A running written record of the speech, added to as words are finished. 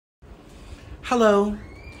Hello,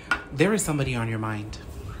 there is somebody on your mind.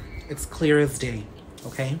 It's clear as day,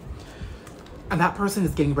 okay? And that person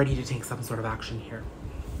is getting ready to take some sort of action here.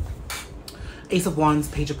 Ace of Wands,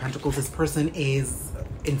 Page of Pentacles. This person is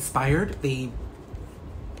inspired.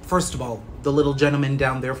 First of all, the little gentleman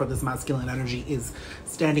down there for this masculine energy is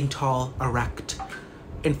standing tall, erect,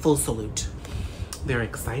 in full salute. They're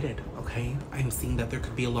excited, okay? I'm seeing that there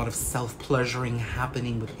could be a lot of self-pleasuring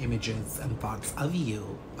happening with images and thoughts of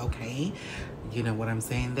you, okay? You know what I'm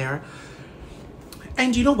saying there?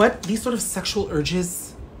 And you know what? These sort of sexual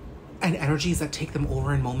urges and energies that take them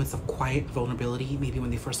over in moments of quiet vulnerability, maybe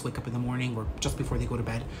when they first wake up in the morning or just before they go to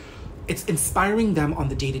bed, it's inspiring them on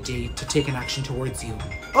the day-to-day to take an action towards you.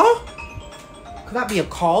 Oh, could that be a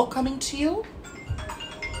call coming to you?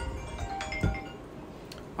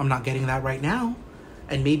 I'm not getting that right now.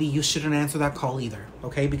 And maybe you shouldn't answer that call either,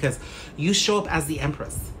 okay? Because you show up as the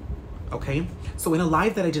Empress, okay? So in a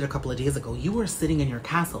live that I did a couple of days ago, you were sitting in your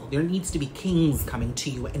castle. There needs to be kings coming to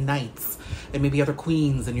you and knights and maybe other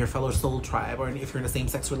queens in your fellow soul tribe. Or if you're in a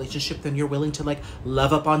same-sex relationship, then you're willing to like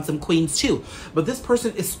love up on some queens too. But this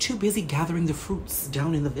person is too busy gathering the fruits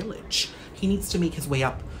down in the village. He needs to make his way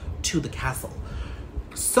up to the castle.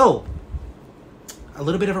 So a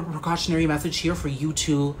little bit of a precautionary message here for you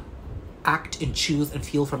to act and choose and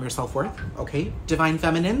feel from your self-worth, okay? Divine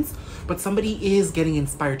feminines, but somebody is getting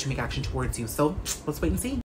inspired to make action towards you. So let's wait and see.